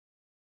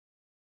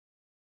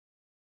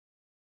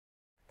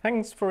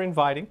Thanks for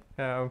inviting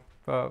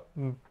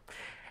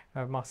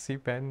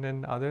Masi, Ben,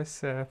 and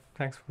others.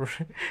 Thanks for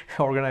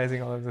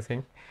organizing all of the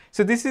thing.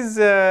 So this is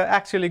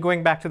actually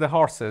going back to the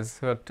horses,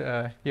 what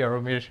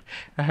Jaromir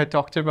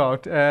talked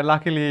about.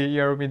 Luckily,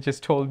 Jaromir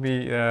just told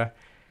me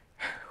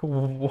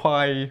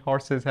why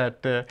horses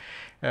had,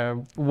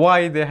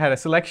 why they had a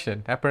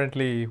selection.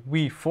 Apparently,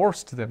 we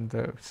forced them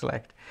to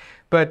select.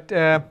 But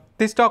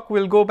this talk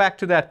will go back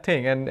to that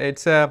thing, and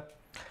it's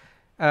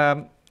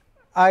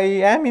I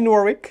am in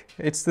Warwick.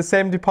 It's the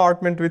same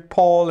department with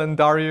Paul and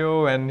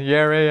Dario and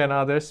Jere and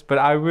others, but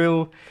I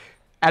will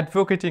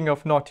advocating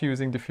of not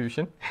using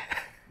diffusion.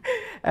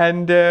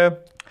 And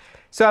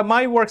so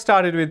my work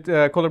started with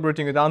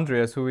collaborating with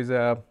Andreas, who is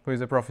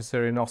a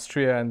professor in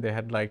Austria, and they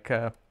had like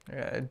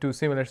do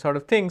similar sort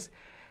of things.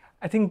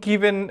 I think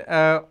given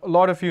a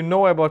lot of you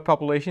know about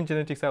population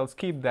genetics, I'll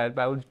skip that,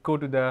 but I'll go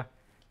to the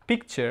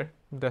picture,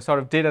 the sort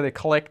of data they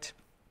collect.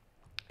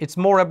 It's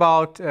more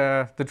about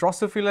the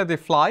Drosophila, the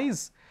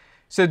flies.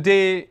 So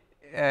they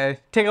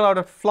take a lot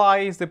of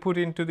flies, they put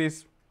into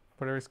this,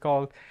 whatever it's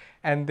called,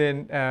 and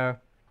then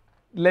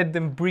let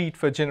them breed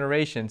for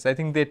generations. I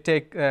think they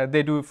take,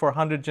 they do for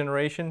 100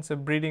 generations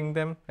of breeding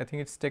them. I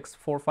think it takes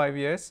 4 or 5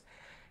 years.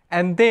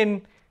 And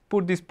then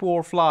put these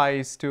poor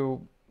flies to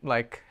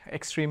like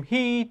extreme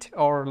heat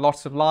or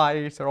lots of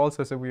lights or all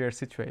sorts of weird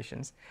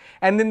situations.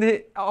 And then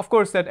they, of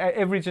course, that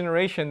every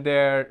generation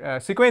they're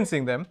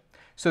sequencing them.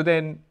 So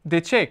then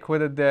they check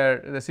whether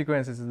the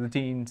sequences of the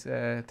genes,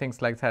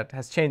 things like that,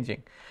 has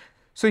changing.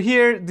 So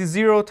here, the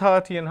 0,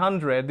 30, and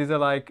 100, these are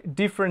like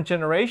different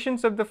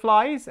generations of the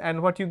flies.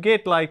 And what you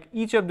get, like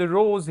each of the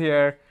rows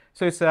here,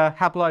 so it's a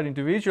haploid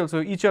individual.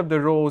 So each of the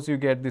rows, you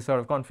get this sort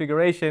of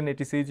configuration,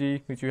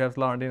 ATCG, which you have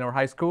learned in our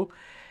high school.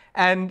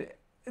 And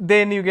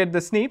then you get the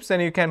SNPs,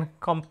 and you can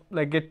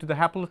get to the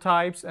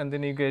haplotypes, and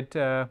then you get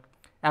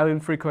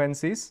allele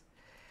frequencies.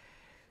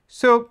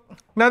 So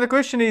now the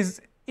question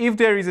is, if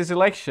there is a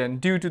selection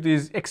due to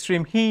this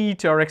extreme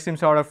heat or extreme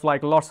sort of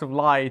like lots of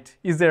light,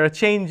 is there a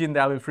change in the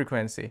allele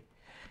frequency?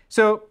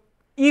 So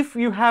if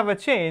you have a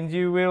change,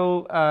 you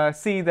will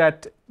see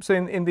that, so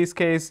in this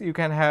case, you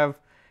can have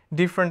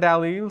different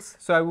alleles.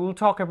 So I will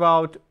talk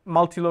about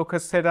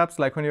multi-locus setups,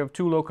 like when you have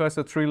 2 locus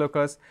or 3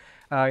 locus.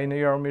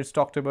 Jaromir's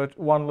talked about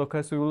 1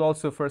 locus. We will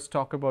also first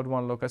talk about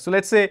 1 locus. So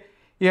let's say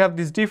you have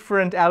these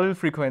different allele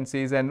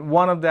frequencies, and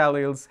one of the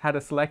alleles had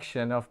a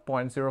selection of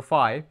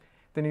 0.05.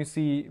 Then you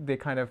see they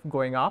kind of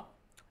going up.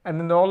 And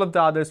then all of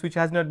the others, which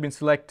has not been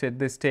selected,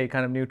 they stay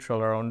kind of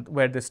neutral around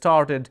where they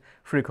started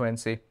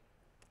frequency.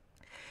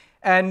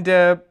 And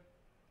to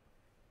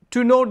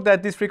note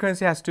that this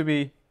frequency has to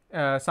be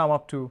sum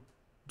up to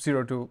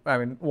 0 to,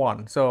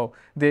 1. So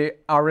they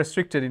are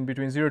restricted in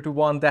between 0 to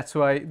 1. That's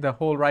why the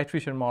whole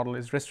Wright-Fisher model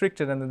is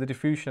restricted, and then the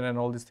diffusion and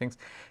all these things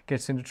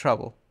gets into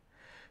trouble.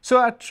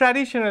 So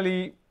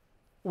traditionally,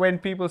 when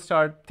people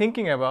start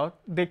thinking about,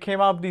 they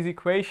came up this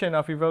equation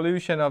of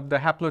evolution of the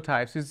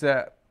haplotypes is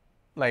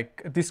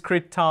like a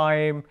discrete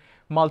time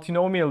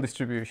multinomial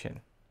distribution,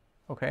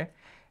 okay?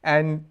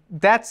 And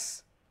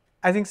that's,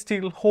 I think,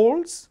 still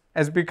holds,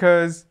 as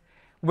because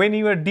when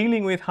you are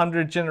dealing with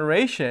 100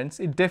 generations,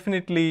 it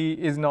definitely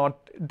is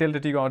not delta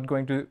t not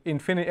going to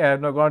infinity,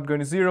 not going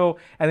to 0,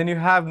 and then you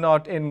have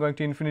not n going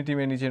to infinity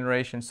many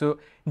generations. So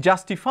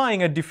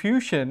justifying a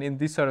diffusion in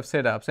these sort of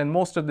setups, and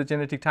most of the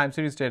genetic time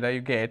series data you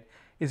get,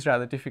 is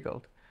rather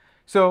difficult.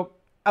 So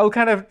I will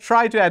kind of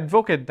try to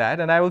advocate that,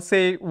 and I will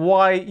say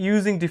why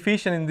using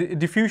diffusion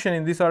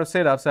in these sort of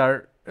setups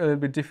are a little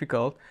bit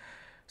difficult.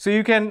 So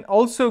you can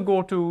also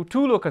go to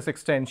 2 locus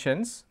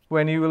extensions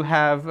when you will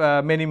have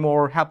many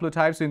more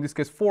haplotypes. So in this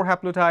case, 4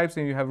 haplotypes,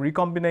 and you have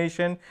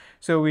recombination.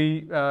 So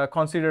we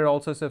consider all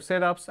sorts of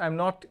setups. I'm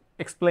not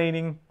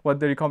explaining what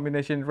the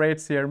recombination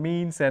rates here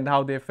means and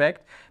how they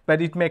affect,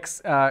 but it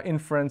makes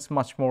inference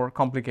much more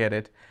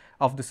complicated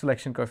of the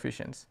selection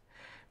coefficients.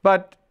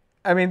 But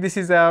I mean, this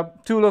is a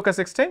 2 locus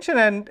extension,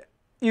 and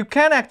you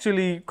can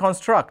actually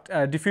construct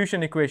a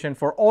diffusion equation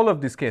for all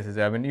of these cases.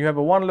 I mean, you have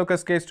a 1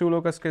 locus case, 2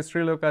 locus case,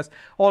 3 locus.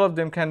 All of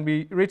them can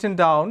be written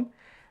down.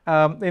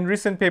 In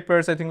recent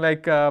papers, I think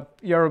like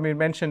Jaromir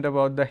mentioned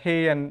about the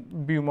Hay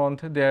and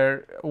Beaumont,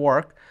 their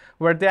work,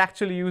 where they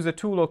actually use a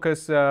 2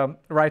 locus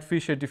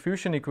Wright-Fisher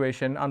diffusion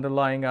equation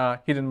underlying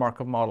a hidden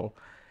Markov model.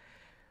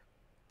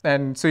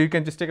 And so you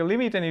can just take a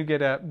limit and you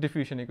get a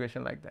diffusion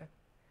equation like that.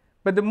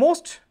 But the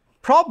most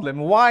problem,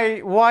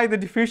 why the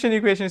diffusion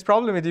equation is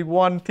problematic,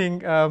 one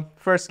thing,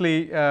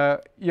 firstly,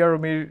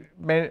 Jaromir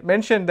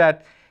mentioned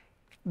that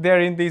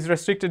they're in this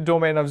restricted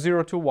domain of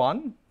 0 to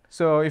 1.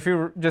 So if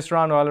you just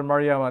run Euler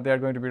Maruyama, they're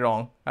going to be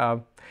wrong.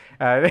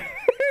 Like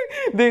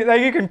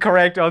you can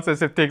correct all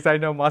sorts of things. I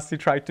know Masi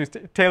tried to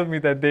tell me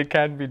that they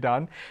can be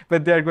done,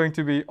 but they're going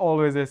to be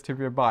always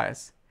STP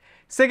bias.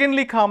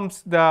 Secondly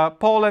comes the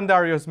Paul and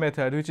Dario's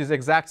method, which is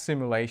exact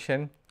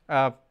simulation.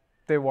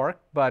 They work,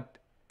 but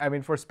I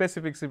mean, for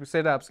specific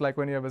setups, like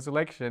when you have a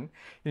selection,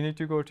 you need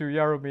to go to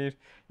Jaromir.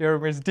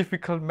 Jaromir's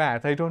difficult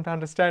math. I don't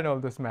understand all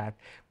this math.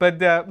 But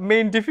the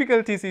main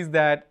difficulties is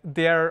that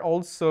they are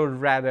also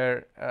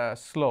rather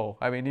slow.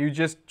 I mean, you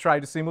just try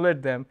to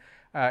simulate them,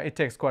 it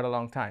takes quite a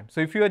long time.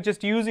 So if you are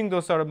just using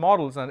those sort of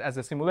models as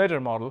a simulator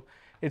model,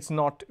 it's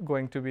not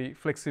going to be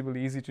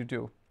flexibly easy to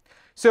do.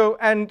 So,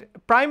 and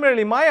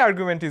primarily my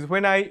argument is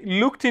when I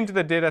looked into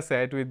the data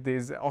set with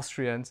these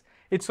Austrians,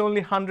 it's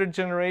only 100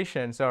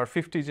 generations or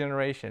 50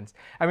 generations.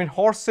 I mean,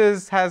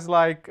 horses has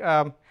like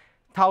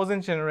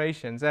 1,000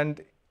 generations.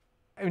 And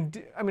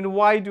I mean,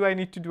 why do I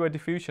need to do a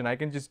diffusion? I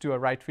can just do a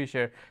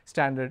Wright-Fisher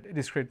standard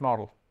discrete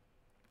model.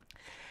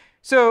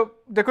 So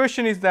the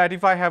question is that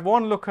if I have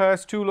one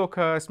locus, two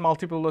locus,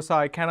 multiple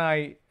loci, can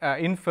I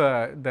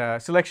infer the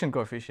selection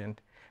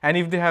coefficient? And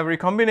if they have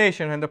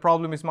recombination and the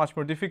problem is much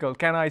more difficult,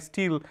 can I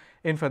still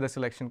infer the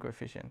selection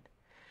coefficient?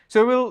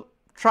 So we'll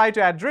try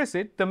to address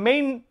it. The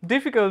main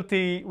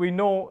difficulty, we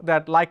know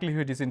that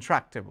likelihood is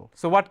intractable.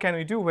 So what can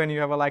we do when you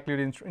have a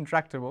likelihood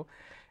intractable?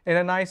 In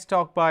a nice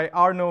talk by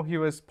Arno, he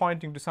was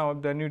pointing to some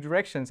of the new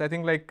directions. I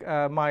think like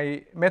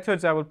my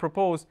methods I will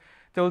propose,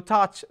 they will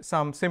touch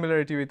some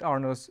similarity with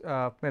Arno's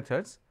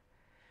methods.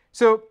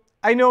 So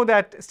I know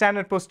that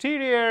standard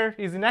posterior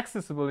is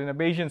inaccessible in a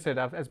Bayesian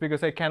setup as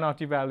because I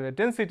cannot evaluate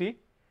density,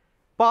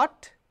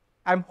 but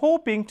I'm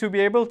hoping to be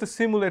able to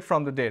simulate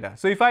from the data.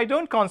 So if I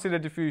don't consider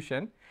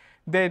diffusion,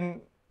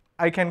 then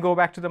I can go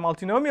back to the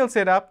multinomial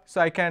setup, so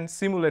I can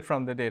simulate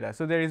from the data.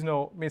 So there is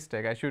no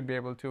mistake. I should be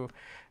able to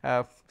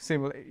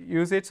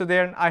use it. So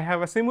then I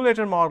have a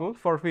simulator model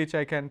for which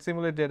I can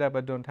simulate data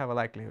but don't have a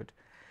likelihood.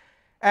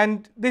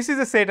 And this is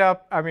a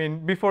setup, I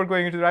mean, before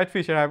going into the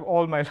Wright-Fisher, I have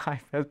all my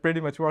life has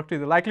pretty much worked with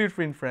the likelihood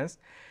for inference.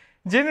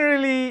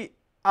 Generally,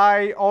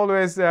 I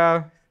always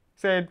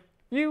said,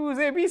 use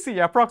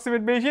ABC,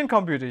 approximate Bayesian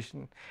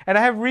computation. And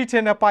I have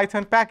written a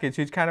Python package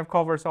which kind of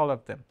covers all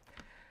of them.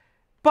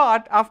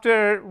 But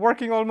after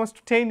working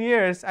almost 10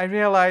 years, I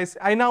realized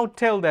I now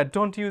tell that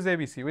don't use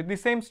ABC. With the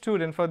same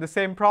student for the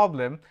same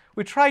problem,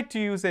 we tried to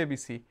use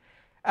ABC.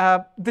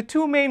 The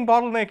two main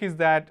bottleneck is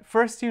that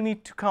first you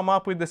need to come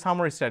up with the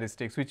summary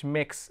statistics, which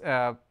makes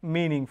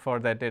meaning for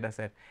that data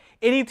set.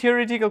 Any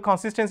theoretical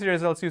consistency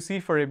results you see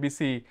for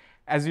ABC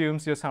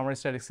assumes your summary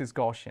statistics is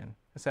Gaussian.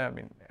 So I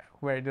mean,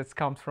 where this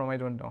comes from, I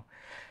don't know.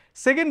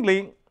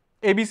 Secondly,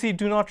 ABC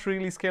do not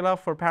really scale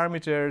up for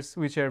parameters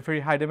which are very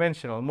high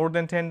dimensional, more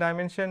than 10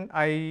 dimension.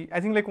 I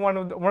think like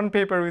one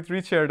paper with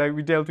Richard,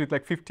 we dealt with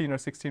like 15 or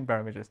 16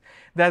 parameters.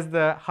 That's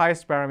the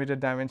highest parameter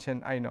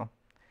dimension I know.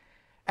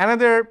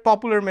 Another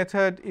popular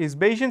method is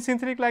Bayesian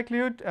synthetic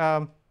likelihood.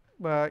 I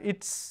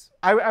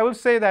will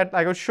say that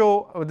I will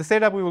show the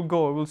setup we will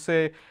go. We will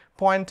say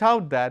point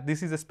out that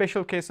this is a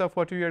special case of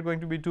what we are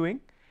going to be doing.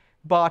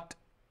 But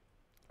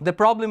the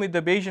problem with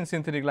the Bayesian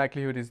synthetic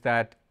likelihood is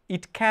that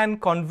it can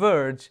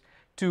converge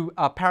to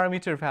a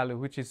parameter value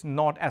which is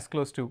not as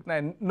close to,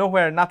 and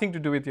nothing to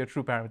do with your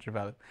true parameter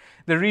value.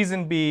 The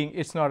reason being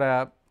it's not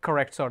a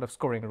correct sort of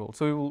scoring rule.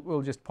 So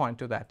we'll just point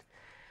to that.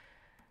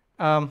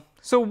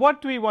 So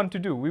what do we want to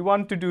do? We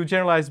want to do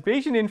generalized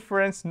Bayesian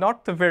inference,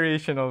 not the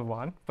variational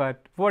one,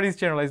 but what is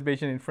generalized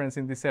Bayesian inference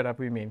in this setup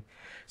we mean?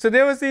 So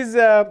there was this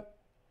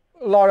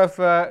lot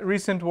of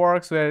recent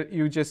works where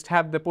you just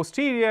have the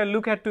posterior,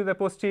 look at to the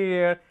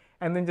posterior,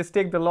 and then just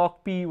take the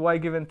log p y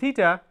given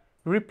theta,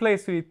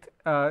 replace with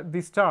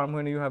this term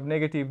when you have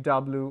negative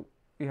w,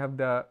 you have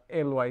the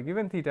ly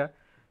given theta.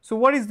 So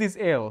what is this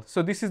L?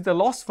 So this is the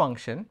loss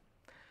function.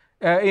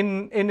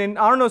 In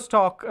Arno's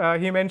talk,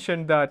 he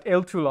mentioned that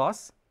L2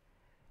 loss.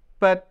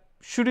 But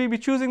should we be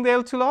choosing the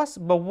L2 loss?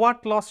 But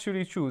what loss should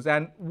you choose?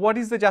 And what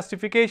is the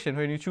justification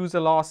when you choose a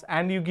loss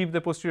and you give the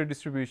posterior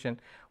distribution?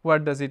 Where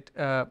does it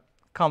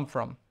come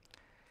from?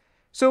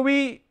 So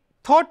we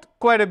thought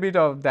quite a bit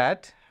of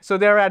that. So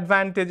there are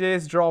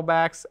advantages,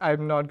 drawbacks.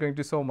 I'm not going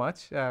to so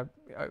much.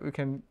 We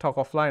can talk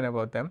offline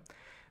about them.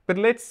 But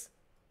let's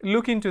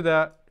look into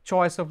the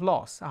choice of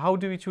loss. How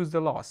do we choose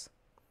the loss?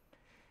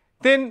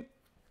 Then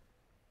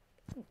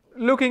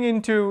looking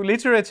into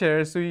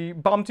literature, so we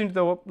bumped into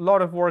a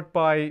lot of work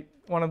by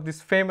one of these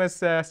famous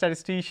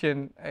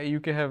statistician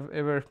UK have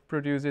ever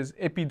produced is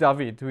Epi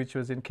David, which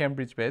was in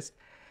Cambridge based.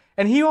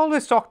 And he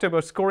always talked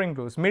about scoring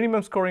rules,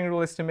 minimum scoring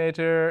rule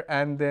estimator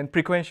and then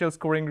frequential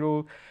scoring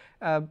rule.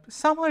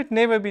 Somehow it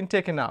never been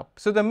taken up.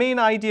 So the main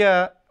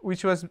idea,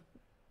 which was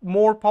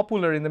more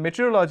popular in the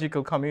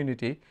meteorological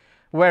community,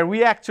 where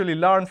we actually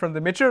learn from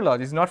the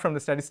meteorologists, not from the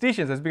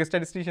statisticians, that's because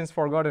statisticians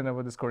forgotten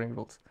about the scoring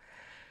rules.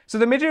 So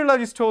the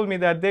meteorologist told me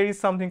that there is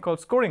something called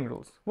scoring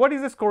rules. What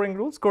is a scoring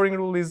rule? Scoring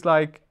rule is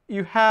like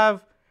you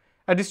have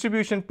a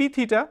distribution p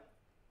theta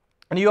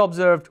and you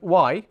observed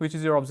y, which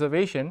is your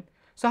observation.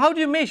 So how do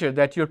you measure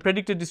that your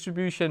predicted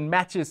distribution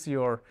matches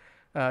your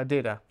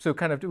data? So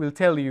kind of it will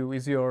tell you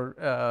is your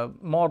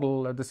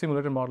model or the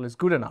simulator model is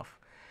good enough.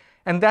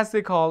 And that's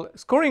they call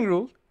scoring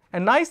rule. A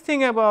nice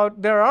thing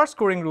about there are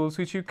scoring rules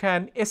which you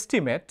can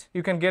estimate.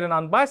 You can get an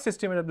unbiased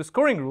estimate of the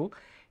scoring rule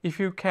if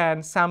you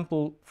can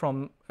sample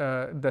from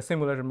the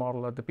simulator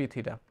model of the p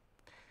theta.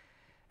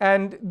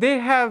 And they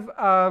have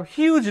a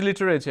huge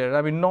literature.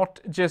 I mean, not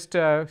just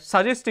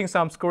suggesting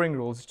some scoring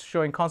rules,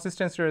 showing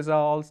consistency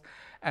results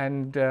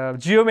and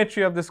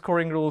geometry of the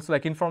scoring rules,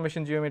 like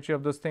information geometry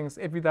of those things.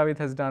 David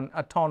has done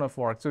a ton of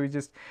work, so we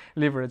just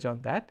leverage on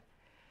that.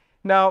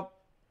 Now,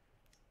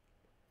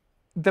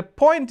 the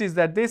point is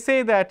that they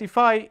say that if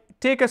I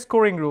take a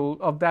scoring rule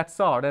of that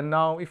sort, and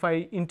now if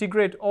I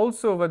integrate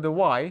also over the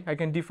y, I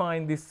can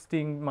define this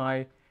thing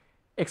my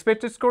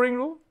expected scoring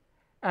rule.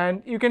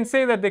 And you can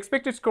say that the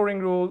expected scoring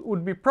rule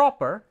would be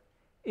proper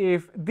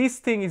if this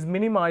thing is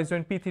minimized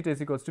when p theta is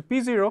equals to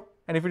p0,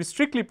 and if it is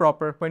strictly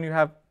proper when you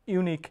have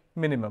unique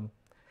minimum.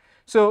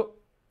 So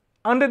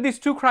under these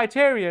two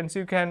criterions,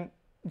 you can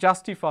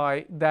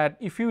justify that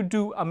if you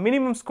do a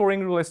minimum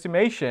scoring rule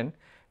estimation,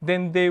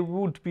 then they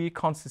would be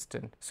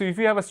consistent. So if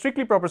you have a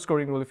strictly proper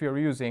scoring rule, if you're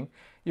using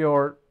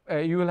your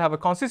you will have a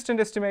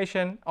consistent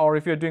estimation, or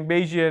if you're doing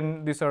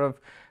Bayesian, this sort of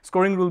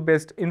scoring rule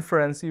based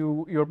inference,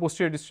 your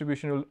posterior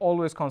distribution will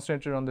always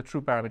concentrate on the true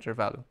parameter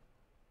value.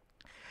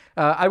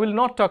 I will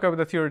not talk about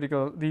the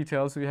theoretical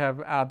details. We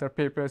have other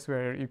papers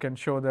where you can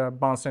show the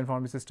Bernstein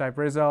formulas type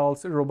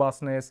results,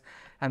 robustness,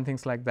 and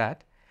things like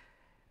that.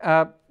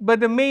 But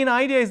the main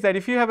idea is that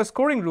if you have a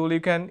scoring rule,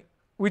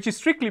 which is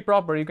strictly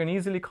proper, you can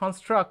easily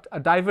construct a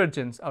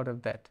divergence out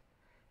of that.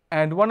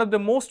 And one of the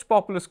most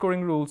popular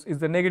scoring rules is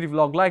the negative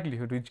log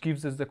likelihood, which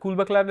gives us the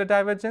Kullback-Leibler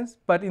divergence.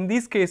 But in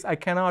this case, I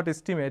cannot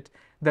estimate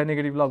the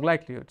negative log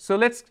likelihood. So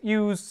let's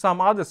use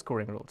some other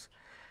scoring rules.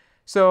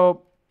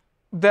 So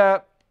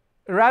the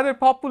rather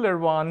popular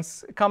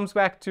ones comes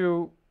back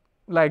to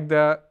like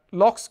the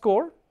log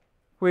score,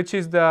 which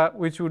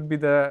would be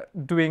the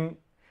doing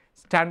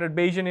standard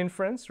Bayesian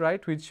inference,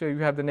 right? Which you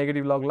have the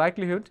negative log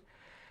likelihood.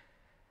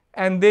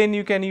 And then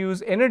you can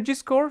use energy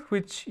score,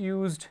 which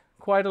used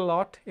quite a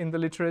lot in the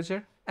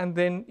literature, and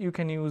then you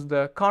can use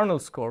the kernel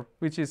score,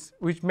 which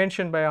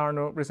mentioned by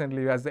Arno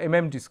recently as the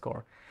MMD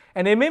score.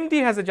 And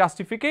MMD has a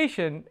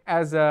justification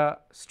as a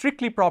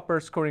strictly proper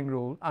scoring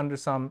rule under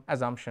some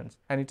assumptions,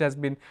 and it has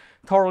been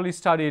thoroughly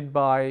studied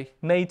by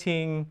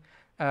Nating,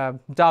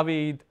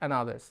 David, and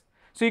others.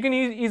 So you can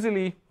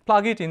easily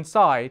plug it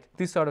inside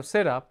this sort of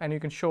setup, and you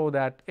can show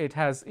that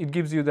it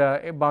gives you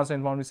the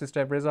Bernstein von Mises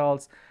type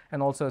results,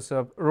 and also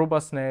sort of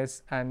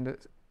robustness and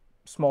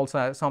small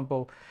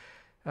sample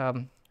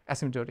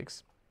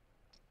asymptotics.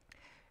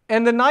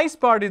 And the nice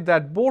part is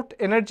that both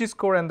energy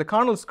score and the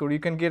kernel score, you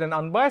can get an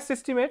unbiased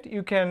estimate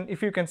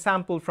if you can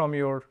sample from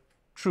your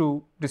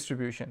true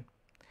distribution.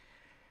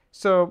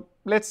 So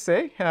let's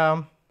say,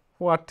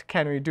 what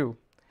can we do?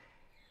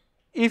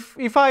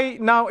 If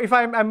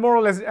I'm more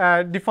or less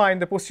define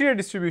the posterior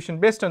distribution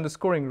based on the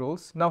scoring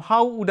rules, now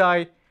how would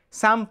I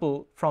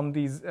sample from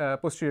these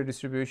posterior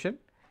distribution?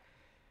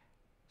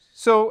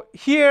 So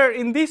here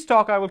in this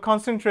talk, I will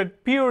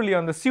concentrate purely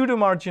on the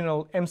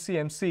pseudo-marginal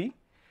MCMC,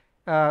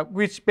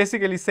 which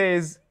basically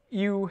says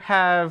you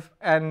have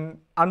an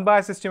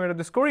unbiased estimate of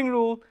the scoring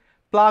rule,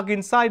 plug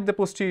inside the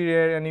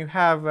posterior, and you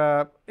have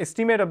an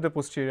estimate of the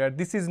posterior.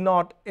 This is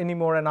not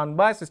anymore an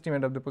unbiased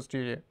estimate of the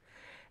posterior.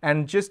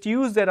 And just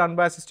use that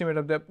unbiased estimate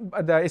of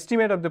the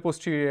estimate of the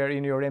posterior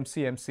in your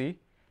MCMC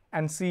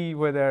and see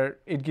whether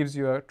it gives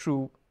you a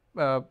true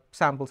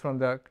sample from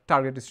the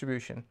target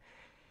distribution.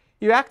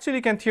 You actually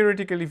can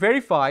theoretically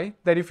verify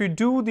that if you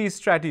do this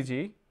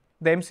strategy,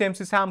 the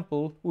MCMC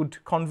sample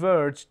would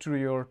converge to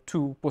your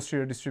two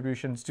posterior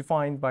distributions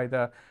defined by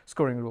the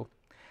scoring rule.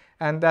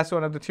 And that's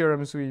one of the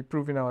theorems we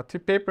prove in our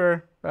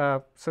paper.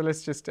 So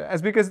let's just,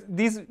 because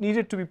these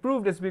needed to be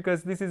proved, is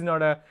because this is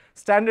not a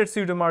standard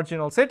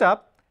pseudo-marginal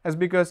setup, as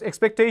because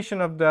expectation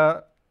of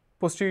the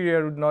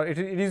posterior would not, it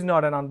is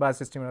not an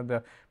unbiased estimate of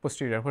the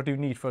posterior, what you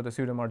need for the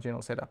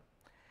pseudo-marginal setup.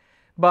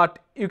 But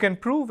you can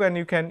prove, and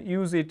you can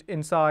use it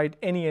inside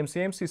any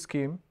MCMC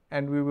scheme,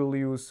 and we will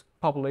use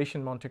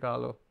population Monte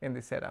Carlo in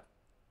this setup.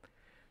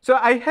 So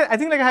I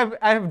think like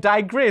I have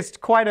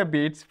digressed quite a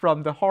bit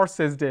from the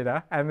horses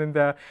data and then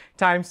the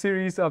time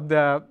series of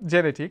the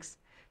genetics.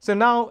 So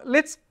now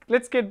let's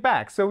get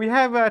back. So we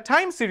have a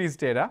time series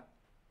data,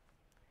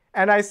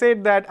 and I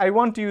said that I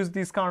want to use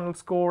this kernel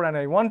score and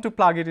I want to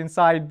plug it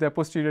inside the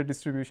posterior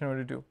distribution or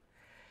to do.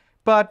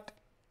 But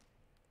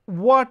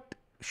what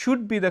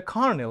should be the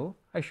kernel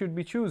I should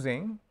be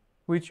choosing,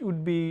 which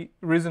would be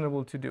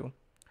reasonable to do?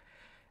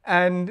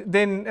 And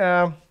then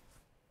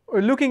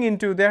looking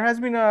into, there has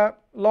been a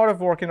lot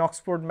of work in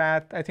Oxford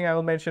math. I think I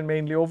will mention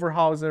mainly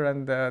Overhauser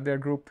and their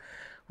group,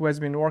 who has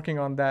been working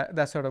on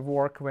that sort of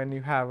work. When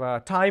you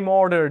have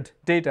time-ordered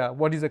data,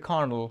 what is a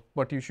kernel,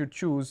 what you should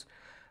choose?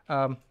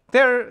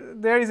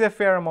 There is a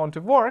fair amount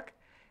of work.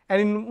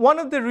 And in one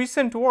of the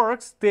recent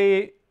works,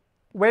 they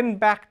went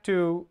back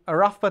to a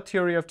rough path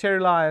theory of Terry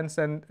Lyons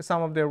and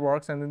some of their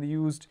works, and then they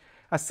used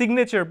a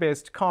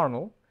signature-based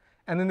kernel.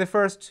 And then they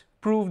first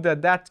proved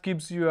that that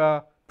gives you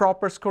a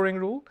proper scoring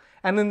rule.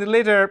 And then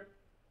later,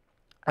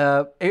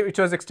 it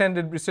was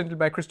extended recently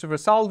by Christopher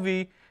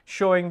Salvi,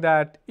 showing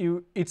that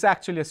it's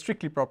actually a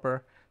strictly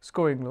proper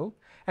scoring rule.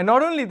 And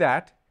not only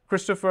that,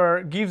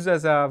 Christopher gives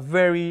us a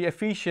very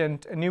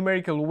efficient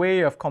numerical way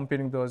of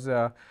computing those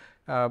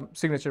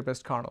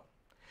signature-based kernel.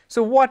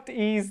 So what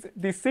is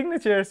the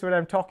signatures that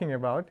I'm talking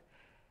about?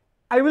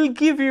 I will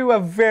give you a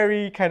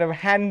very kind of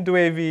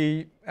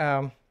hand-wavy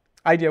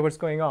idea what's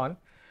going on.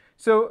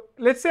 So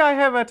let's say I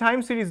have a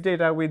time series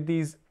data with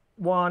these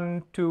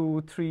 1,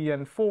 2, 3,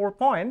 and 4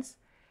 points,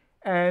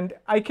 and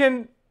I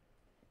can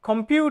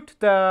compute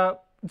the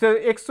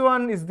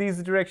x1 is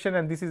this direction,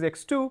 and this is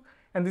x2,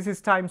 and this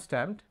is time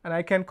stamped, and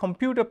I can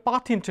compute a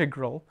path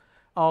integral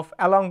of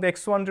along the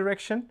x1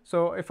 direction.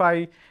 So if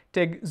I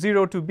take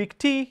 0 to big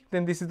T,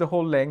 then this is the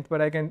whole length,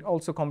 but I can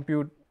also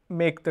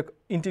make the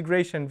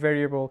integration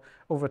variable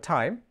over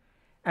time.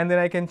 And then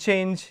I can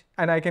change,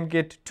 and I can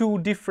get two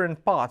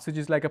different paths, which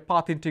is like a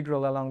path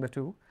integral along the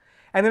two.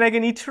 And then I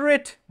can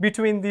iterate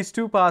between these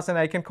two paths, and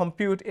I can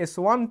compute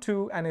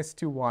S12 and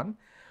S21,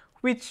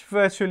 which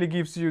virtually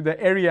gives you the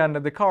area under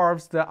the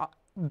curves, the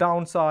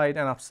downside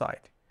and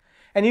upside.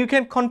 And you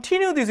can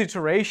continue these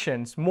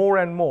iterations more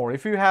and more.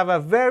 If you have a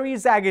very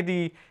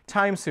zaggedy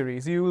time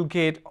series, you will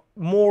get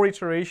more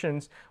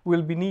iterations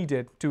will be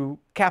needed to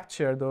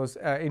capture those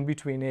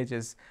in-between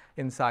edges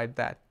inside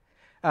that.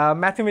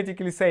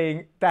 Mathematically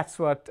saying, that's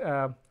what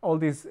all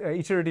these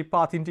iterative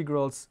path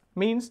integrals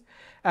means.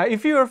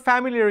 If you are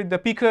familiar with the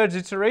Picard's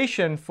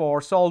iteration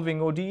for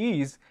solving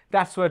ODEs,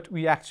 that's what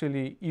we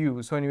actually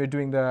use when we are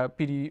doing the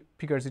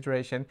Picard's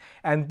iteration.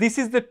 And this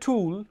is the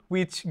tool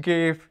which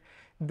gave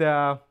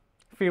the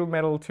field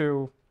medal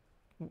to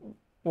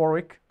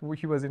Warwick.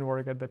 He was in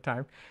Warwick at that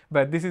time.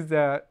 But this is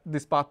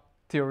this path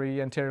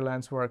theory and Terry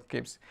Land's work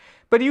gives.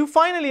 But you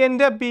finally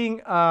end up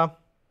being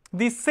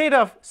this set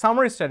of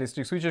summary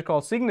statistics, which are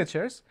called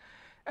signatures.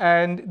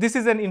 And this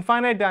is an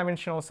infinite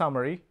dimensional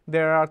summary.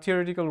 There are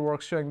theoretical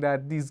works showing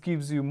that this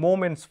gives you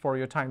moments for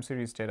your time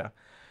series data,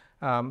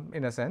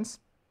 in a sense.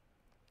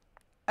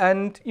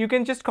 And you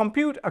can just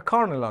compute a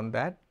kernel on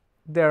that.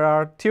 There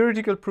are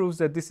theoretical proofs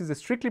that this is a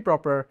strictly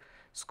proper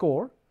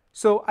score.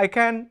 So I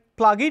can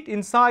plug it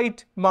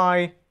inside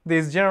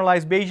this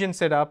generalized Bayesian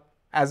setup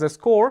as a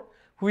score,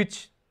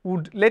 which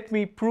would let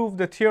me prove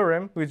the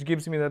theorem, which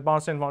gives me the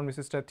Bernstein-von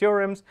Wiesechter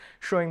theorems,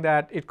 showing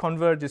that it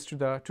converges to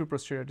the true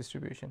posterior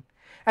distribution.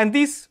 And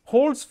this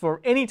holds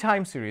for any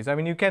time series. I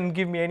mean, you can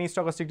give me any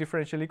stochastic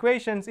differential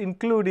equations,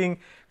 including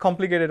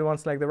complicated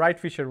ones like the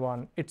Wright-Fisher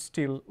one. It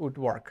still would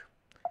work.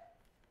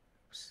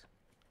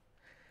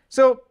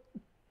 So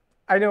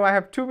I know I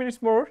have 2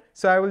 minutes more,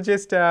 so I will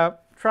just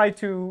try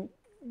to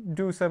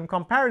do some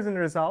comparison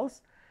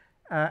results,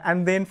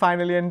 and then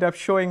finally end up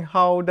showing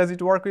how does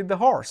it work with the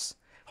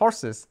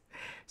horses.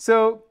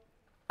 So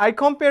I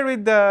compare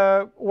with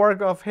the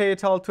work of Hay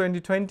et al.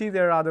 2020.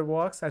 There are other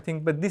works, I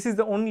think, but this is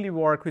the only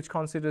work which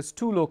considers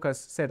two locus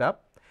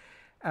setup.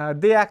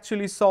 They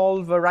actually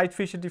solve a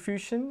Wright-Fisher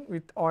diffusion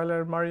with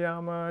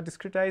Euler-Maruyama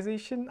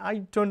discretization. I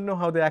don't know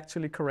how they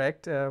actually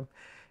correct. It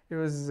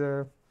was,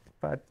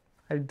 but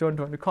I don't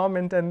want to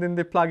comment. And then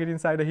they plug it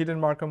inside a hidden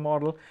Markov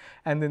model,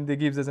 and then they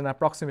gives us an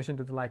approximation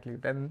to the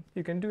likelihood. And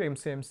you can do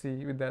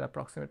MCMC with that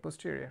approximate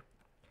posterior.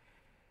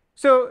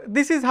 So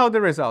this is how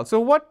the result. So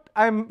what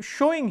I'm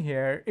showing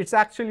here, it's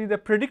actually the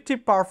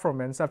predictive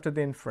performance after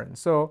the inference.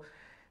 So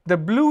the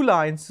blue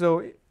line.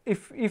 So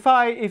if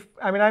I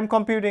mean I'm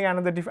computing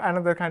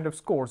another kind of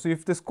score. So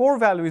if the score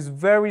value is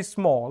very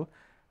small,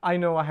 I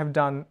know I have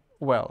done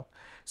well.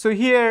 So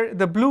here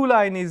the blue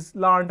line is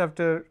learned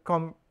after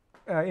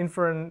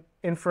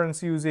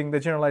inference using the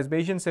generalized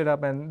Bayesian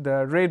setup, and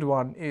the red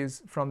one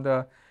is from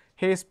the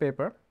Hayes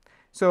paper.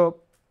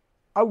 So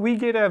we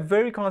get a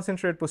very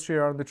concentrated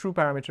posterior on the true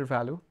parameter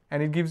value,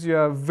 and it gives you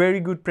a very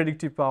good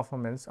predictive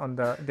performance on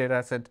the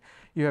data set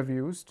you have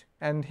used.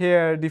 And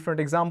here different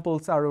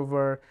examples are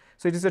over.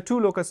 So it is a two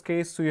locus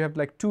case, so you have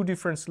like two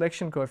different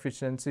selection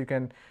coefficients. You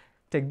can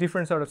take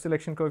different sort of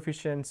selection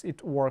coefficients.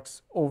 It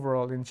works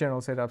overall in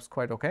general setups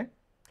quite okay.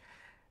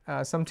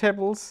 Some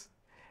tables.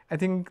 I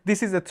think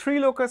this is a three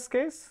locus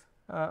case.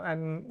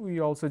 And we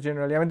also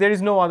generally, I mean, there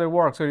is no other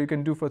work, so you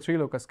can do for three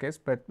locus case,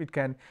 but it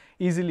can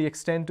easily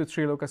extend to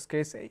three locus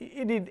case.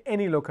 In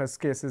any locus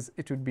cases,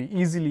 it would be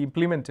easily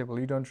implementable.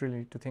 You don't really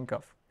need to think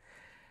of.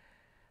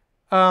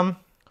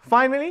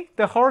 Finally,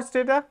 the horse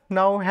data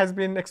now has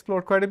been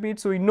explored quite a bit.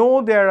 So we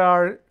know there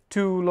are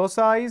two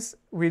loci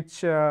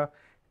which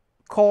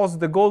cause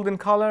the golden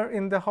color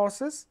in the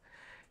horses.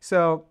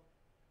 So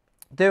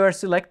they were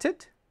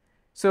selected.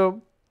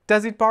 So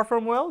does it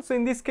perform well? So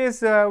in this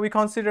case, we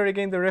consider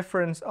again the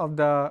reference of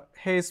the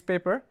Hayes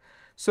paper.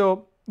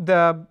 So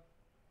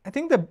I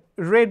think the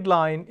red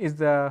line is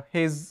the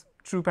Hayes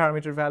true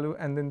parameter value,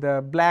 and then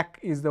the black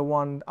is the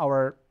one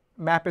our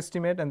map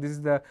estimate, and this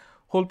is the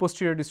whole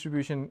posterior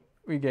distribution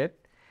we get.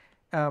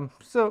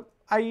 So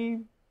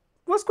I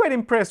was quite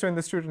impressed when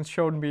the students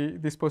showed me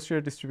this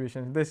posterior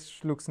distribution.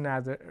 This looks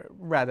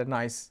rather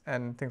nice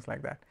and things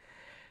like that.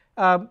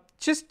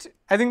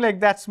 I think like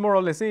that's more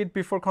or less it.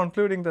 Before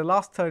concluding the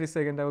last 30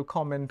 seconds, I will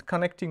comment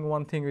connecting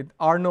one thing with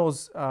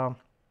Arnaud's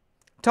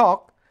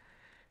talk.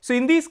 So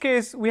in this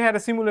case, we had a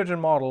simulator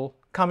model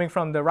coming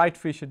from the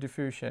Wright-Fisher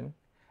diffusion,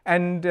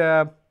 and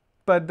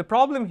but but the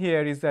problem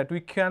here is that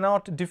we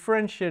cannot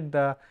differentiate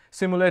the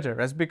simulator,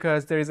 as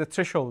because there is a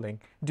thresholding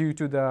due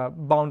to the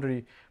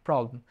boundary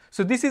problem.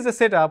 So this is a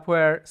setup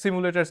where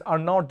simulators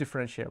are not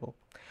differentiable.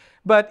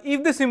 But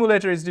if the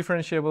simulator is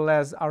differentiable,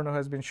 as Arno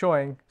has been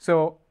showing, so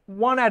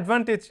one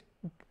advantage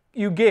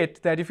you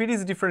get that if it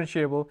is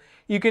differentiable,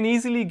 you can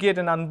easily get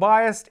an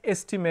unbiased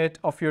estimate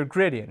of your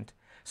gradient.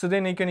 So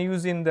then you can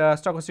use in the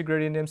stochastic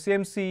gradient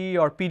MCMC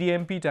or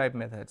PDMP type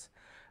methods,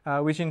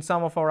 which in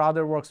some of our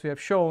other works we have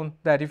shown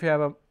that if you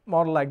have a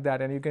model like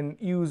that and you can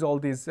use all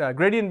these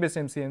gradient-based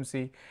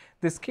MCMC,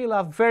 they scale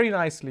up very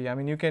nicely. I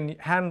mean, you can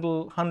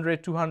handle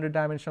 100, 200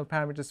 dimensional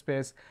parameter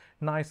space,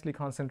 nicely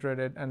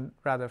concentrated and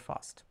rather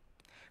fast.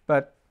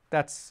 But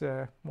that's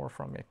more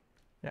from me.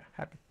 Yeah,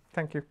 happy.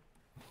 Thank you.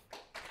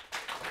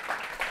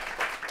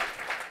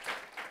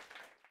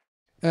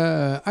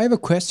 I have a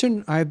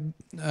question. I've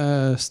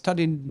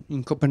studied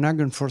in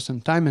Copenhagen for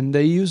some time, and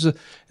they use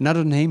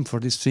another name for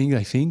this thing,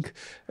 I think,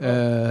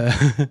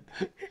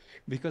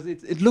 because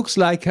it looks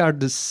like I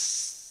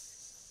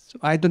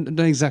don't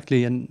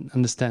exactly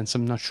understand, so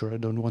I'm not sure. I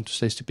don't want to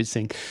say stupid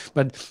thing,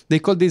 but they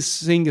call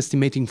this thing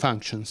estimating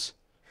functions.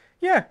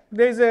 Yeah,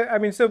 I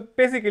mean, so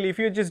basically, if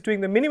you're just doing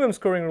the minimum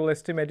scoring rule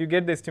estimate, you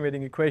get the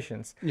estimating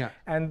equations. Yeah.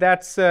 And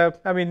that's, I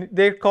mean,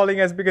 they're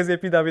calling us because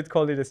AP David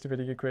called it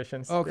estimating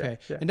equations. Okay.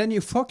 Yeah. And then you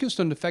focused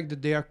on the fact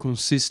that they are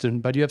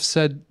consistent, but you have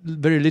said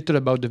very little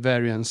about the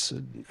variance.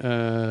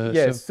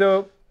 Yes.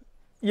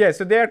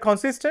 So they are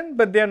consistent,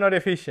 but they are not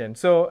efficient.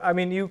 So, I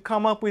mean, you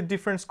come up with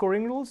different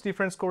scoring rules.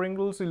 Different scoring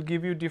rules will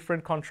give you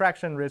different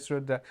contraction rates.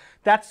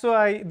 That's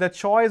why the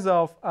choice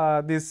of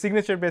this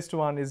signature-based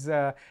one is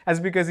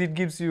because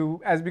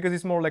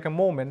it's more like a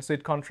moment, so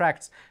it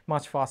contracts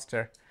much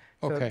faster.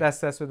 So okay.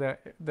 that's where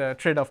the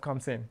trade-off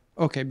comes in.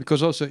 Okay,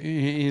 because also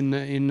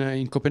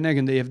in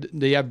Copenhagen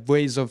they have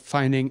ways of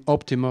finding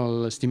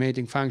optimal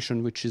estimating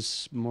function, which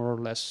is more or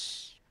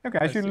less. Okay,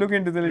 I should look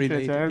into the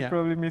literature. Related, I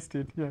probably missed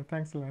it. Yeah,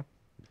 thanks a lot.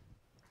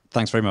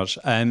 Thanks very much.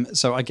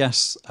 So I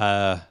guess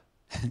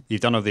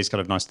you've done all these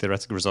kind of nice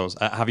theoretical results.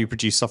 Have you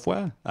produced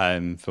software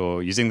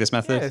for using this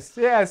method? Yes.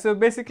 Yeah. So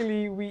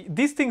basically,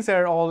 these things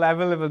are all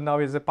available now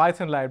as a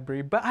Python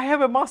library. But I have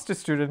a master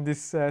student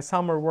this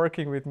summer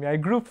working with me. I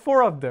grouped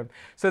 4 of them.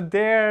 So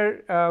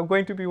they're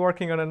going to be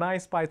working on a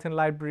nice Python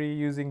library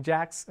using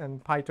JAX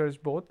and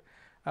PyTorch both.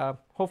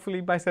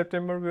 Hopefully by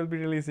September we'll be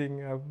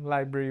releasing a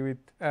library with.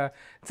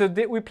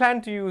 We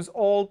plan to use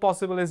all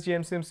possible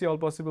SGMCMC, all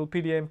possible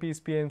PDMPs,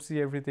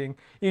 PMC, everything.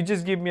 You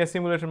just give me a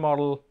simulator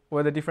model,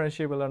 whether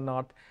differentiable or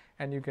not,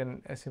 and you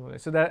can simulate.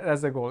 So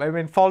that's the goal. I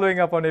mean, following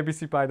up on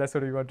ABCPy, that's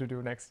what we want to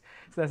do next.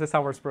 So that's a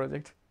summer's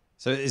project.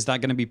 So is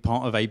that going to be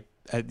part of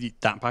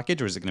that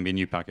package, or is it going to be a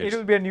new package? It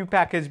will be a new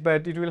package,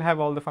 but it will have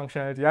all the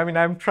functionality. I mean,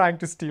 I'm trying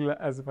to steal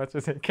as much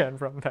as I can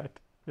from that.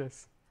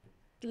 Yes.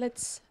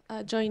 Let's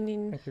join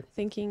in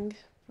thanking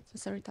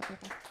Professor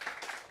Ritabrata.